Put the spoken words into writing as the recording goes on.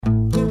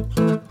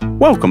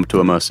Welcome to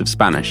Immersive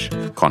Spanish,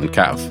 con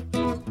Cav.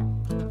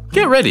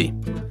 Get ready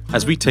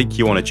as we take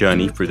you on a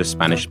journey through the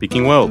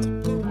Spanish-speaking world.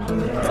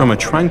 From a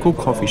tranquil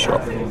coffee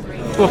shop,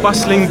 to a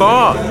bustling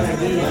bar,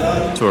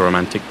 to a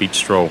romantic beach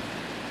stroll.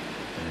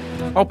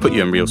 I'll put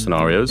you in real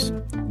scenarios,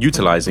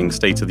 utilizing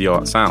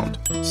state-of-the-art sound,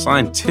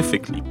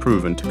 scientifically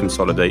proven to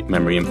consolidate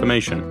memory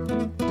information.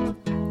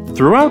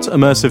 Throughout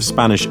Immersive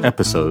Spanish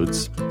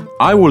episodes,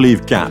 I will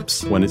leave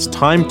gaps when it's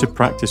time to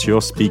practice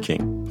your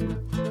speaking.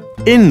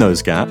 In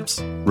those gaps,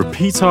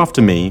 repeat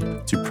after me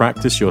to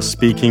practice your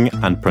speaking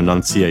and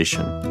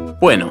pronunciation.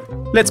 Bueno,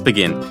 let's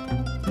begin.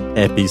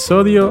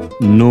 Episodio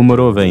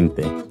número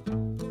 20.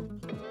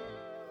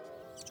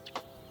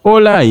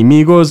 Hola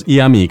amigos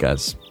y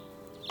amigas.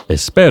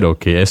 Espero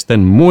que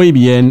estén muy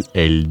bien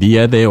el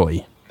día de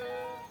hoy.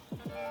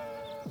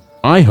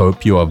 I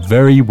hope you are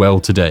very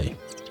well today.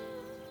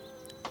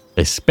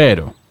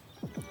 Espero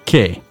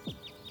que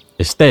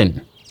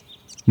estén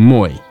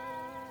muy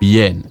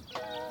bien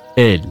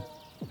el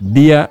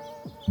día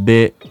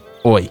de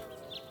hoy.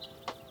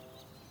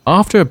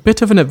 After a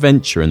bit of an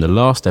adventure in the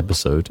last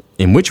episode,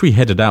 in which we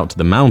headed out to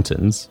the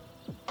mountains,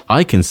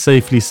 I can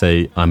safely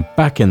say I'm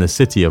back in the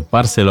city of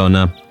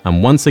Barcelona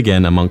and once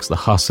again amongst the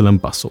hustle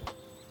and bustle.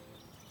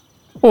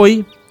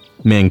 Hoy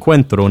me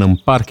encuentro en un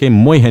parque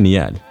muy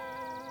genial.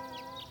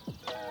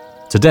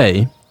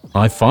 Today,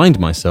 I find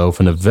myself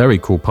in a very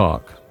cool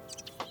park.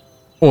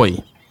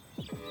 Hoy,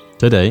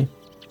 today,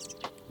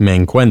 me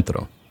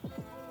encuentro.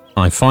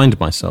 I find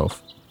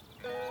myself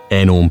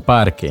en un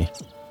parque,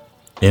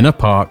 in a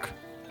park,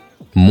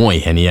 muy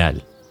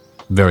genial,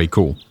 very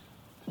cool.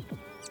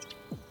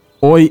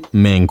 Hoy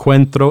me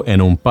encuentro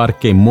en un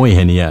parque muy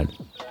genial.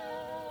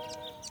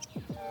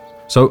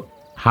 So,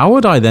 how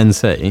would I then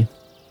say,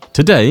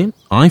 today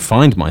I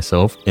find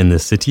myself in the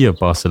city of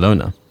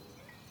Barcelona?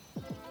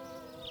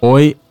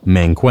 Hoy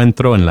me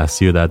encuentro en la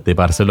ciudad de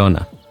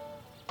Barcelona.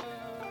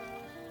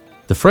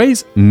 The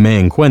phrase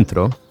me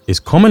encuentro is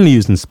commonly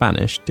used in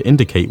Spanish to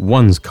indicate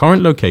one's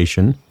current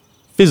location,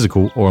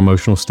 physical or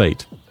emotional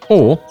state,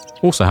 or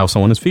also how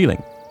someone is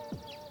feeling.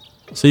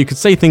 So you could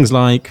say things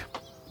like,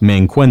 me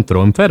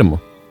encuentro enfermo,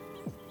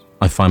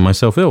 I find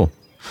myself ill,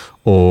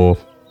 or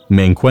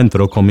me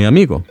encuentro con mi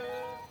amigo,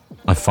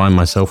 I find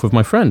myself with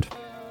my friend,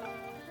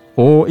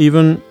 or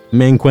even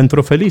me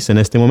encuentro feliz en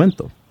este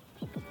momento,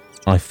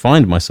 I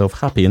find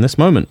myself happy in this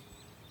moment.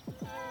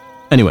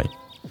 Anyway,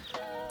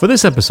 for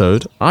this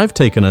episode, I've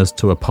taken us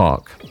to a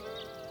park.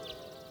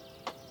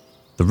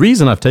 The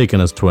reason I've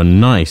taken us to a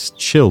nice,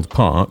 chilled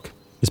park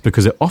is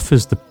because it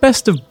offers the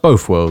best of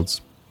both worlds.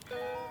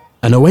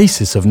 An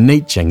oasis of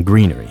nature and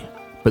greenery,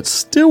 but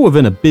still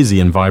within a busy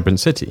and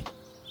vibrant city.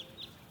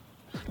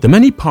 The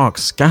many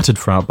parks scattered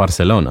throughout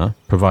Barcelona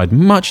provide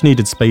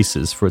much-needed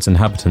spaces for its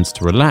inhabitants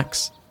to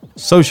relax,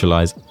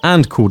 socialize,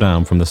 and cool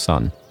down from the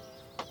sun.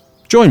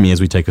 Join me as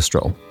we take a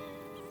stroll.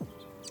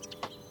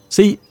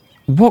 See,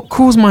 what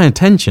calls my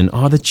attention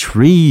are the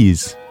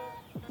trees.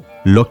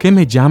 Lo que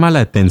me llama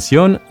la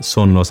atención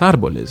son los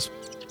árboles.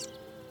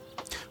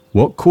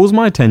 What calls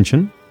my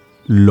attention,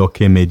 lo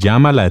que me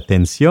llama la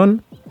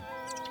atención,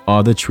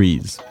 are the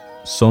trees,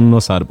 son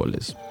los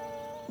árboles.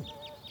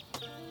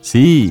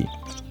 Sí,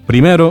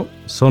 primero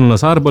son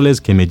los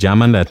árboles que me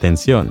llaman la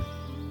atención.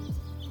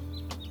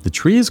 The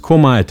trees call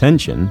my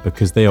attention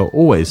because they are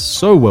always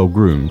so well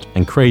groomed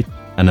and create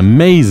an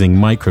amazing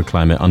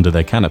microclimate under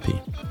their canopy.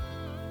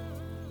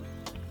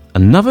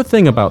 Another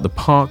thing about the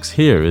parks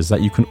here is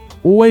that you can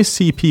always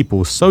see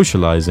people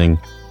socializing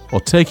or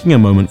taking a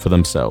moment for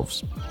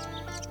themselves.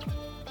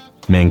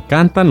 Me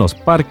encantan los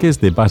parques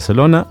de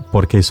Barcelona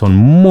porque son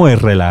muy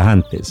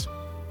relajantes.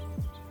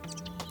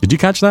 Did you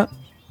catch that?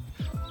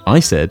 I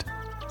said,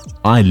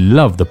 I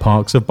love the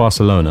parks of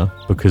Barcelona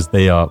because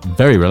they are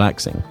very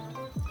relaxing.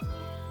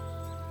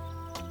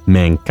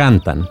 Me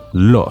encantan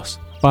los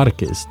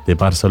parques de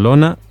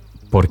Barcelona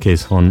porque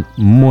son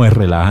muy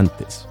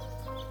relajantes.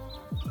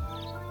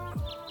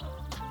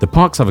 The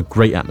parks have a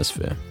great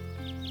atmosphere.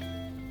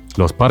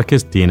 Los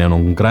parques tienen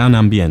un gran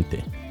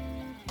ambiente.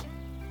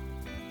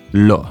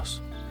 Los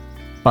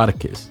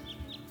parques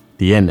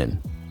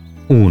tienen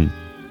un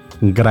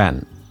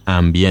gran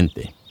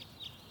ambiente.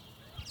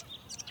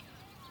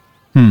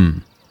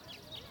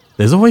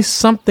 There's always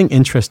something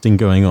interesting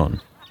going on.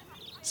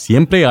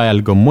 Siempre hay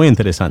algo muy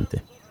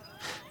interesante.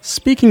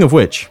 Speaking of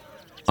which,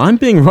 I'm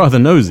being rather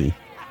nosy.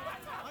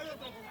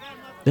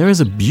 There is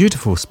a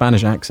beautiful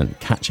Spanish accent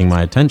catching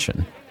my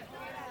attention.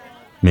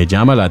 Me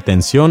llama la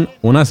atención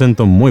un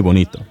acento muy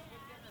bonito.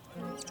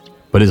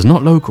 But it's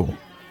not local.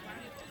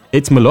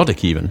 It's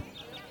melodic even.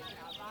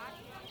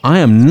 I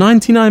am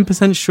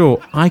 99% sure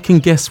I can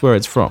guess where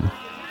it's from.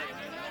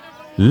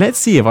 Let's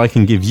see if I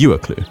can give you a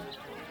clue.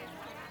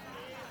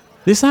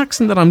 This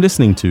accent that I'm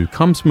listening to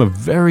comes from a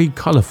very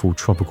colourful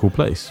tropical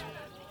place.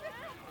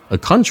 A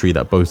country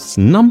that boasts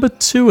number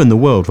 2 in the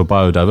world for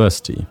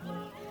biodiversity.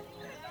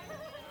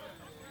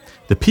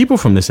 The people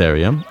from this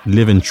area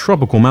live in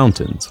tropical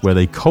mountains where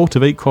they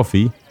cultivate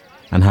coffee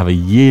and have a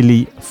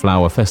yearly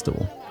flower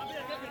festival.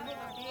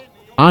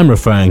 I'm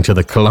referring to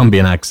the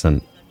Colombian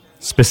accent.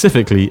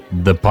 specifically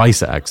the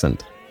Paisa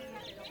accent.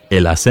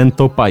 El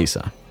acento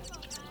paisa.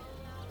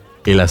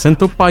 El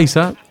acento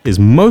paisa is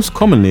most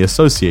commonly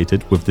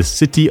associated with the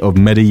city of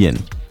Medellín.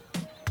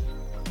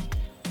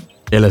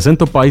 El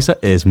acento paisa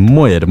es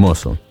muy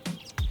hermoso.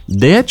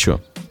 De hecho,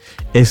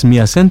 es mi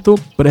acento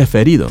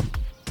preferido.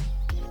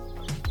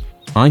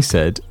 I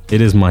said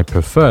it is my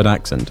preferred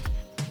accent.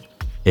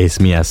 Es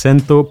mi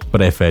acento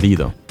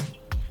preferido.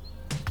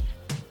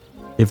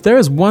 If there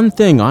is one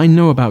thing I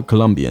know about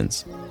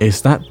Colombians,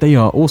 it's that they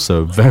are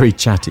also very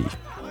chatty.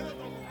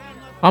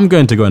 I'm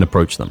going to go and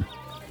approach them.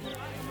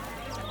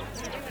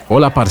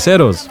 Hola,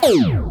 parceros.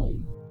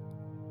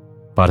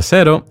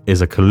 Parcero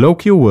is a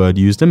colloquial word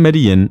used in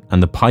Medellín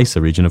and the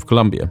Paisa region of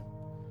Colombia.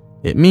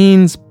 It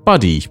means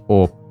buddy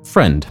or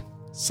friend,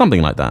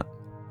 something like that.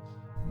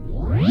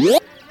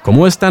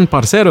 ¿Cómo están,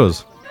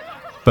 parceros?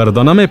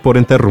 Perdóname por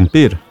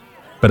interrumpir,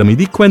 pero me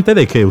di cuenta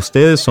de que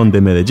ustedes son de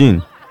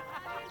Medellín.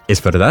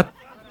 ¿Es verdad?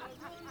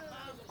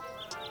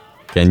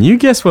 Can you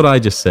guess what I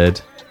just said?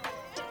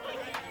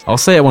 I'll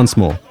say it once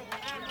more.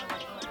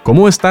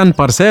 ¿Cómo están,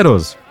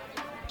 parceros?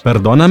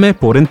 Perdóname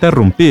por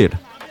interrumpir,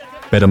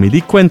 pero me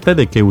di cuenta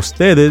de que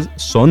ustedes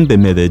son de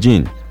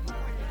Medellín.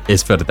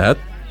 ¿Es verdad?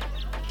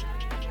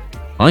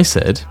 I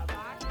said,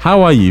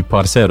 how are you,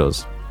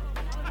 parceros?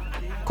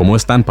 ¿Cómo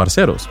están,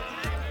 parceros?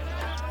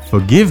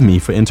 Forgive me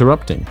for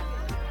interrupting.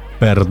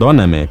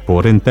 Perdóname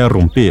por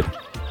interrumpir.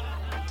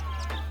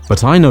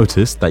 But I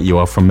noticed that you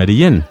are from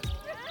Medellín.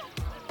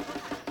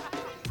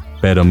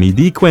 Pero me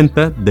di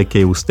cuenta de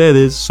que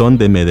ustedes son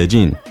de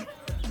Medellín.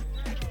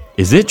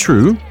 Is it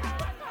true?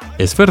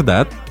 ¿Es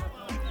verdad?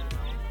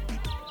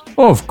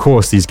 Of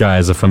course these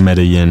guys are from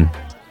Medellín.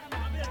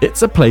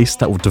 It's a place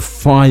that will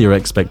defy your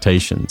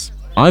expectations.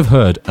 I've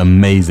heard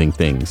amazing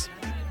things.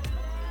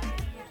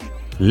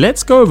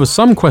 Let's go over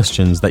some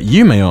questions that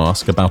you may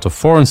ask about a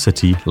foreign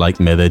city like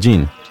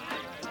Medellín.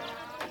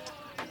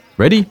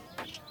 Ready?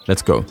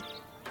 Let's go.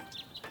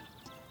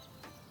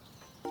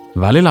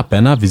 ¿Vale la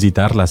pena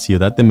visitar la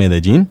ciudad de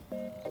Medellín?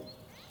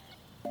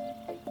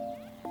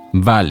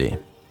 Vale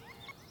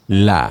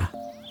la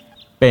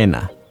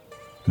pena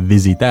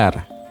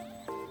visitar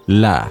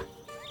la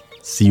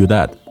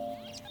ciudad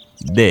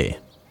de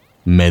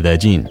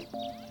Medellín.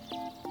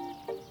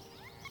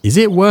 Is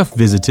it worth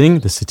visiting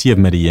the city of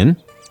Medellín?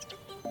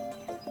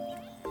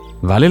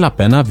 ¿Vale la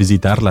pena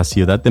visitar la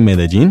ciudad de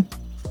Medellín?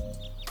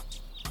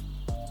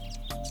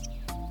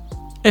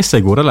 ¿Es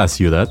segura la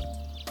ciudad?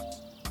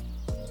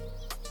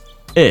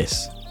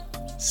 Es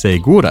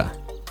segura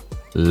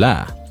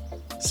la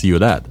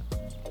ciudad.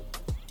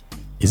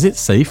 Is it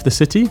safe, the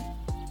city?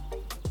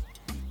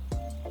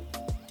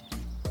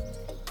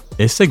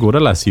 ¿Es segura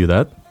la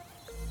ciudad?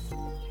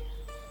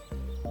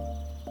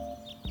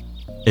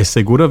 ¿Es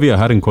seguro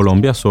viajar en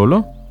Colombia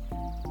solo?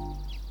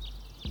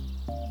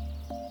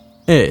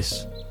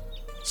 Es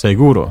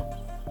seguro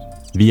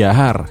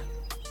viajar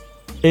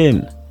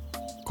en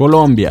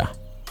Colombia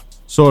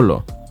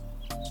solo.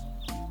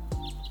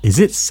 Is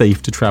it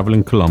safe to travel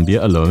in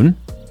Colombia alone?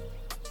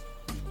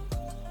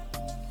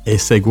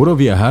 ¿Es seguro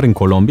viajar en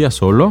Colombia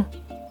solo?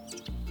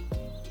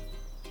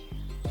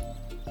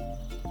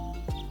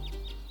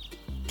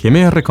 ¿Qué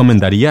me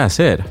recomendaría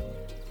hacer?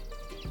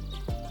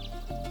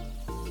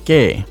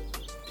 ¿Qué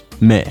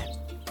me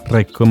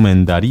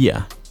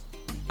recomendaría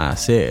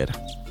hacer?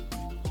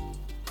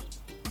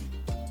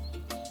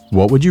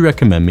 What would you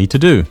recommend me to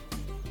do?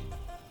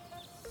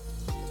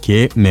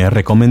 ¿Qué me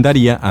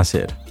recomendaría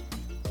hacer?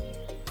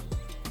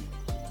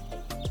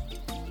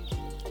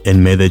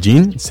 ¿En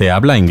Medellín se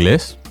habla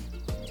inglés?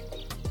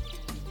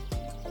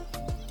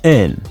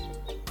 En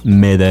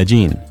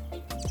Medellín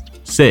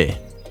se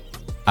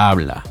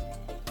habla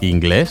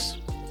inglés?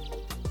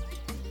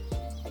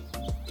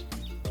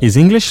 Is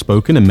English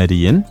spoken in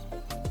Medellín?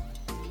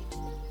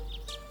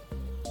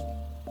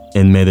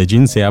 ¿En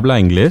Medellín se habla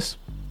inglés?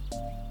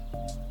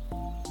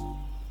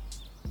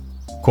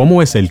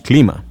 ¿Cómo es el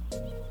clima?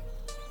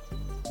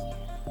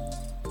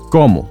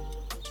 ¿Cómo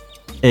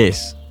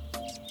es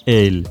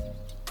el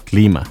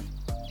clima?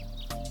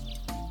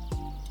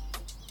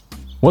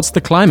 What's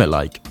the climate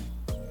like?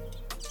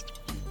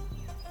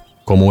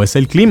 ¿Cómo es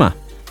el clima?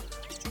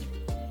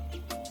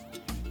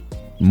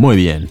 Muy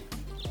bien.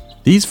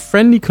 These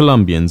friendly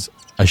Colombians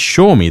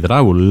assure me that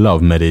I will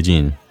love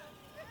Medellín.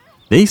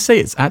 They say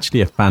it's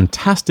actually a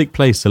fantastic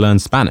place to learn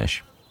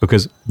Spanish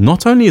because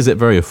not only is it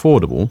very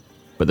affordable,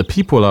 but the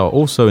people are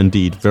also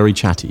indeed very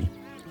chatty.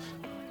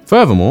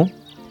 Furthermore,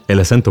 el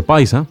acento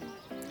paisa,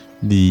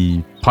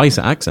 the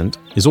Paisa accent,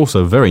 is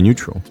also very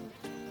neutral.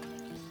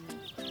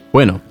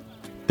 Bueno,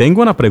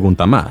 tengo una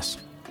pregunta más.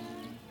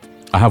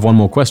 I have one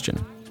more question.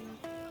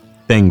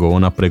 Tengo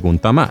una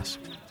pregunta más.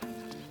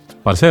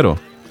 Parcero,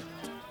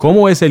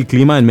 ¿cómo es el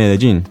clima en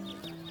Medellín?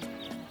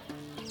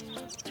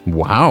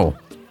 Wow.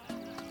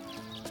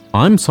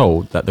 I'm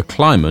told that the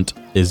climate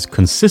is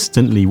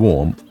consistently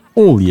warm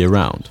all year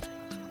round.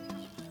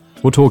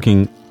 We're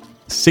talking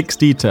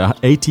 60 to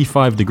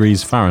 85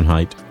 degrees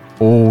Fahrenheit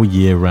all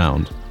year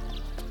round.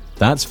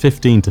 That's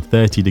 15 to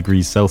 30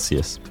 degrees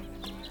Celsius,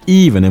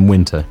 even in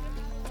winter.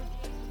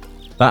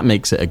 That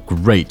makes it a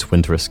great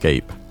winter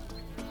escape.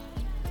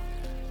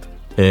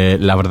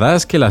 La verdad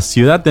es que la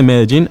ciudad de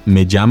Medellín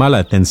me llama la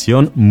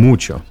atención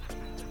mucho.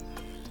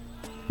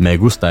 Me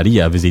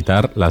gustaría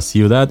visitar la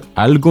ciudad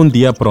algún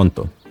día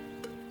pronto.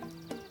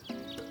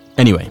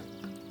 Anyway,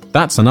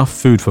 that's enough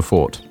food for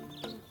thought.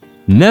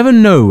 Never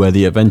know where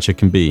the adventure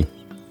can be.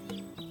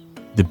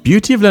 The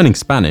beauty of learning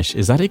Spanish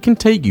is that it can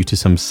take you to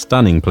some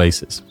stunning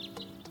places.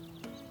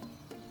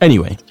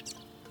 Anyway,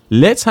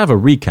 let's have a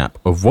recap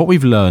of what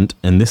we've learned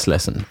in this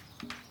lesson.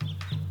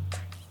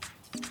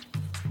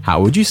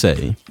 How would you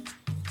say,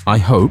 I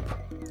hope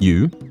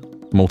you,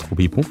 multiple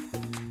people,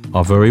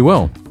 are very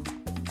well?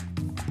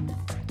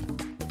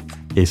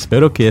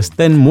 Espero que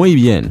estén muy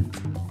bien.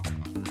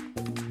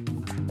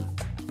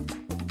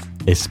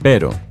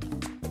 Espero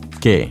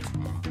que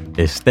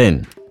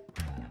estén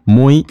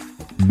muy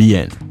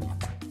bien.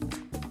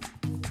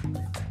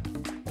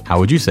 How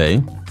would you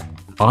say,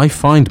 I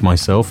find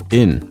myself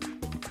in?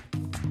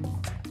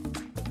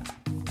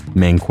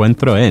 Me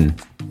encuentro en.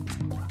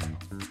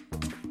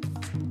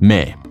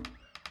 Me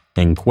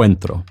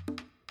encuentro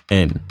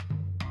en.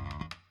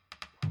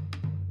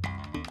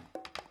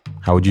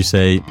 How would you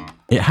say,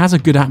 it has a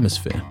good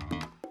atmosphere?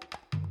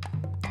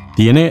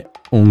 Tiene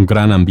un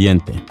gran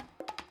ambiente.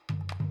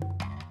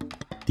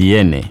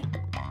 Tiene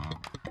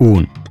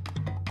un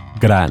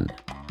gran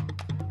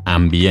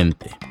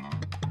ambiente.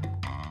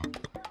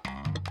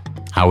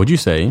 How would you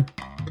say,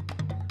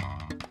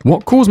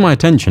 what calls my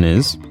attention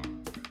is?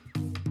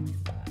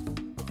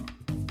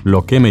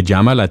 Lo que me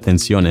llama la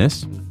atención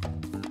es.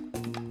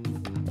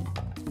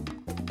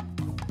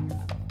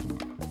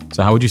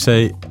 So how would you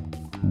say,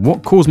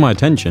 what calls my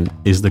attention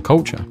is the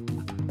culture?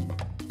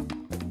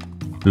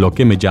 Lo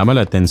que me llama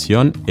la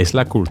atención es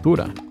la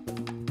cultura.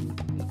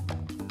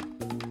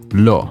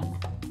 Lo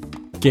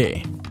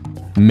que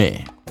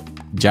me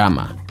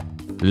llama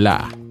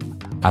la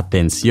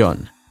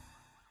atención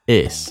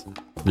es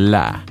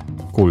la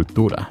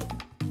cultura.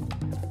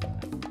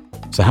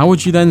 So how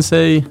would you then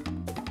say,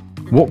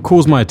 what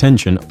calls my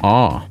attention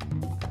are?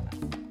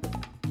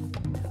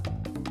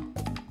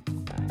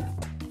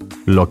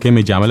 Lo que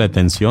me llama la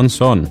atención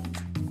son.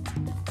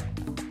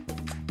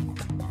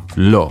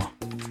 Lo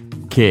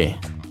que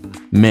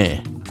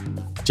me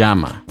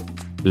llama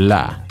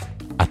la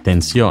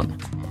atención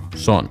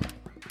son.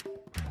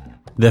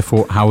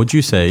 Therefore, how would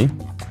you say,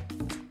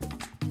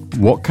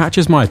 what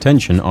catches my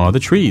attention are the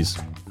trees?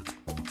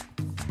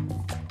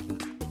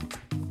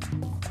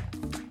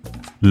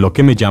 Lo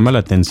que me llama la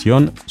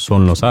atención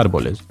son los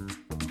árboles.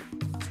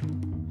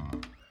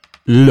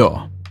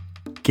 Lo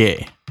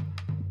que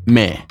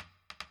me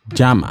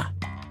llama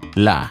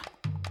la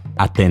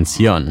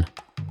atención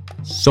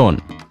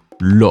son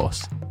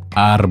los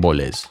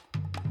árboles.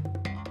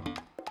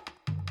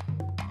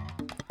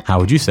 How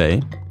would you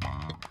say,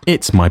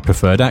 it's my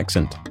preferred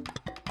accent?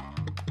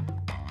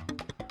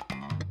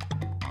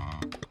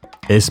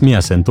 Es mi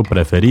acento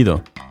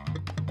preferido.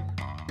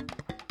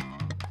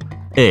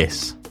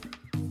 Es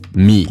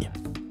mi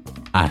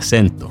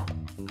acento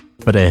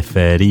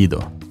preferido.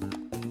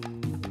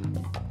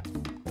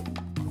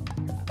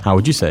 How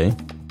would you say,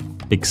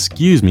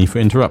 excuse me for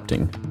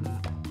interrupting?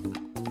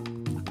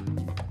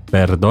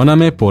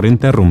 Perdóname por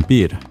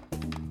interrumpir.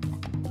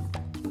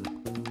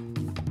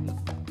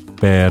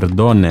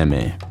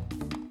 Perdóneme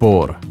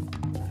por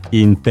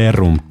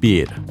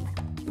interrumpir.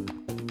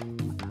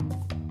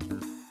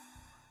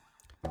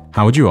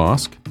 How would you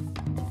ask,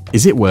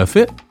 is it worth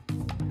it?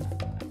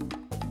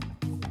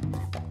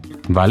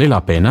 ¿Vale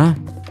la pena?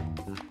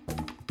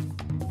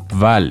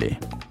 Vale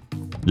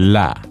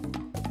la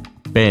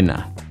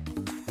pena.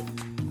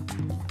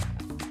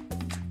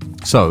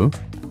 So,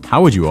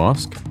 how would you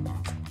ask,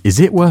 is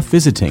it worth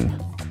visiting?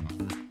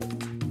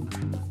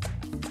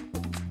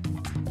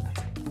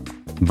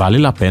 ¿Vale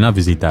la pena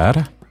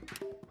visitar?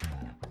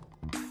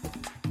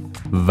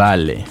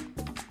 Vale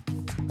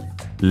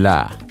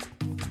la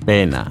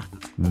pena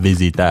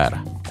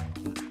visitar.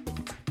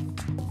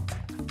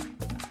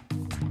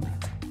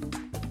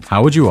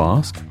 How would you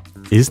ask,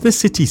 is the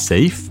city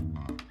safe?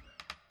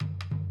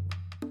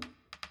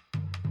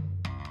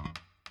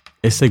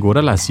 ¿Es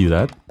segura la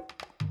ciudad?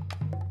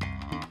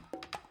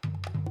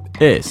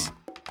 Es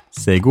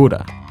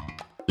segura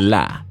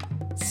la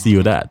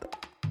ciudad.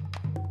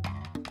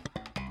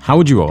 How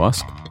would you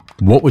ask,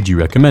 what would you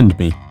recommend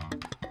me?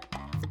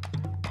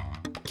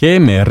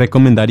 ¿Qué me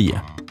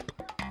recomendaría?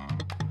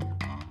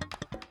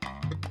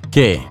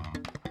 ¿Qué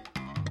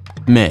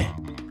me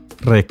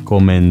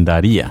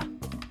recomendaría?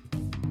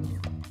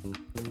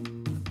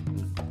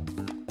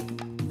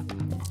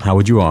 How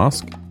would you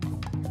ask,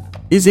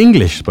 is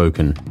English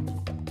spoken?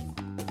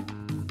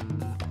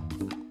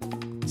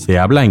 ¿Se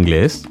habla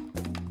inglés?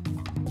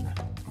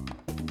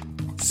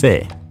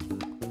 Se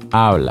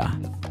habla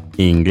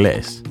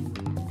inglés.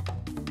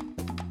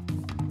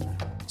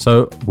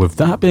 So, with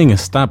that being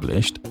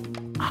established,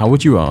 how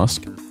would you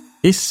ask,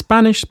 is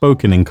Spanish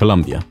spoken in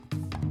Colombia?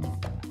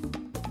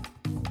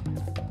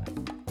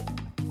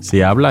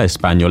 ¿Se habla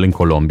español en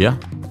Colombia?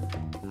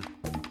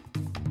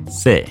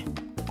 Se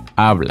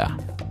habla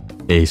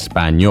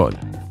español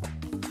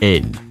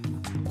en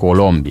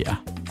Colombia?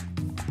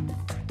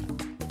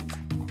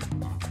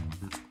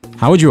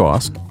 How would you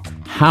ask,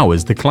 how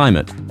is the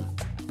climate?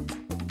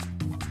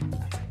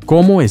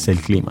 ¿Cómo es el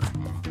clima?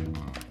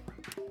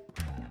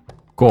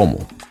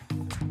 ¿Cómo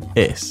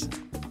es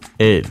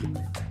el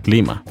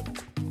clima?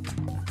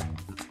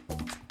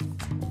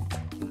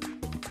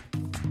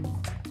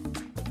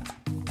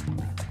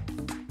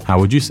 How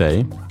would you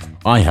say,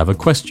 I have a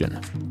question?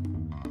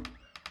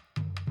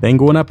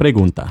 Tengo una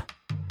pregunta.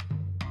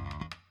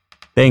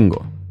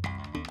 Tengo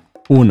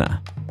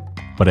una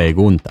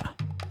pregunta.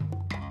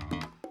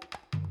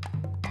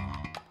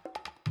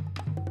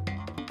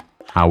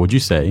 How would you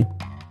say,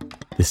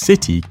 the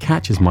city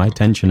catches my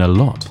attention a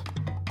lot?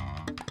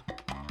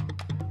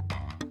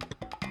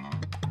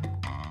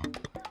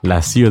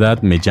 La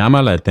ciudad me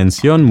llama la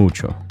atención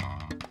mucho.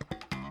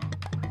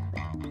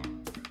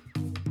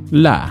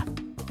 La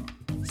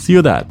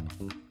ciudad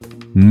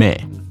me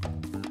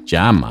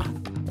llama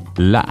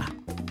la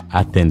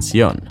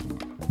atención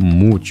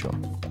mucho.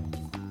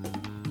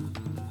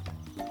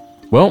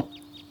 Well,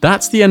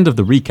 that's the end of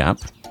the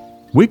recap.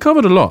 We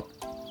covered a lot.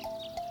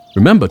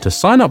 Remember to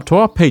sign up to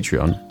our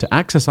Patreon to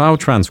access our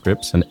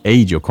transcripts and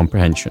aid your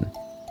comprehension.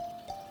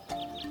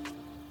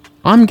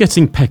 I'm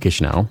getting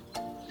peckish now,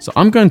 so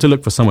I'm going to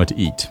look for somewhere to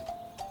eat.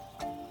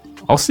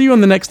 I'll see you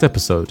on the next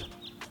episode.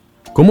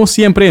 Como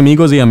siempre,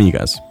 amigos y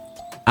amigas,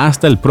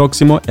 hasta el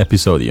próximo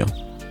episodio.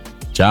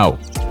 Ciao.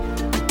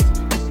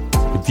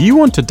 If you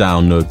want to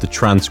download the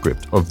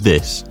transcript of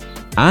this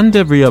and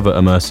every other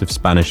Immersive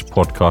Spanish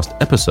podcast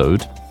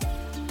episode,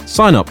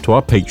 sign up to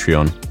our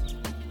Patreon.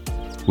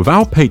 With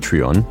our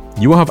Patreon,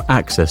 you will have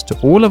access to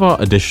all of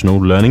our additional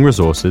learning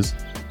resources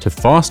to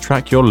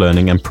fast-track your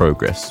learning and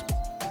progress.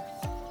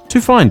 To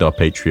find our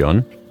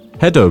Patreon,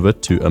 head over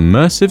to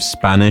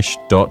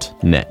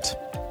immersivespanish.net.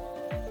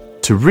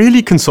 To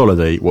really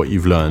consolidate what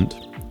you've learned,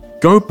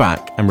 go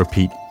back and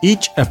repeat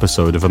each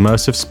episode of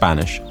Immersive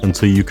Spanish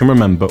until you can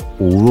remember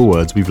all the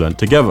words we've learned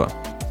together.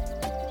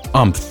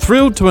 I'm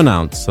thrilled to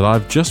announce that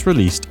I've just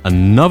released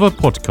another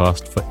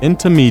podcast for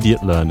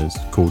intermediate learners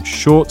called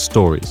Short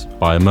Stories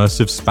by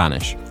Immersive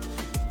Spanish.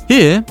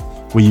 Here,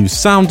 we use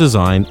sound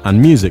design and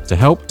music to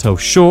help tell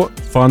short,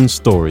 fun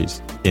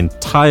stories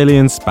entirely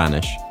in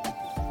Spanish.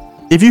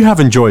 If you have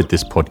enjoyed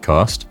this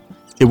podcast,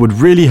 it would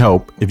really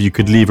help if you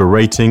could leave a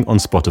rating on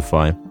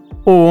Spotify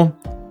or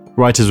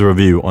write us a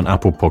review on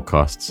Apple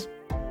Podcasts.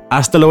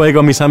 Hasta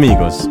luego, mis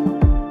amigos.